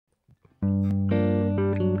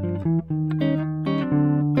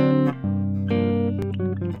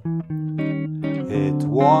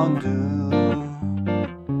won't do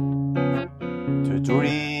to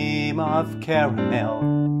dream of caramel,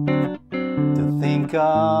 to think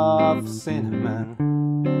of cinnamon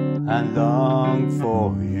and long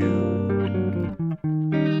for you.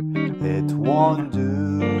 It won't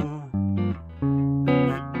do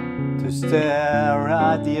to stare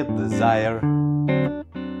at deep desire,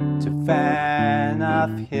 to fan a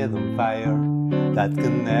hidden fire that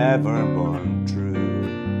can never burn true.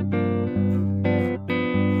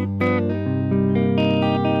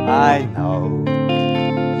 I know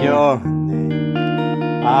your name,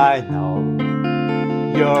 I know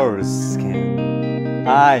your skin,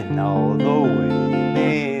 I know the way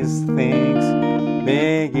these things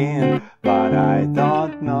begin, but I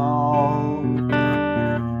don't know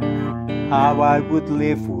how I would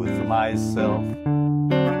live with myself,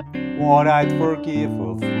 what I'd forgive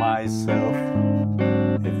of myself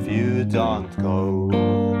if you don't go.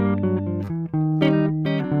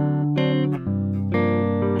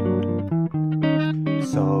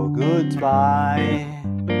 So goodbye,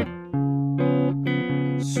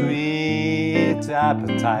 sweet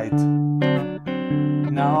appetite.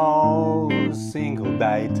 No single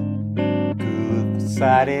bite could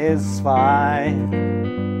satisfy.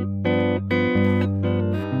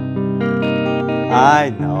 I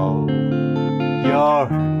know your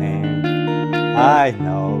name, I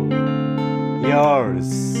know your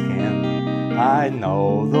skin, I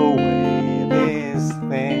know the way these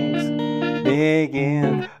things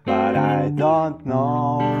begin, but I don't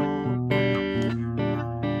know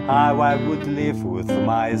how I would live with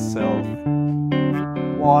myself,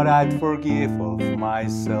 what I'd forgive of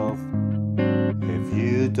myself if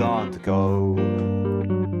you don't go.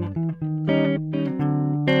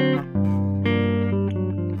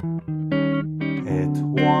 It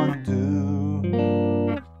won't do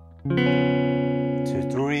to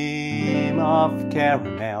dream of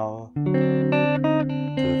caramel,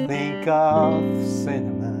 to think of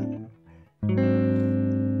cinnamon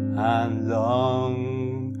and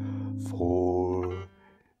long for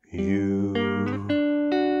you.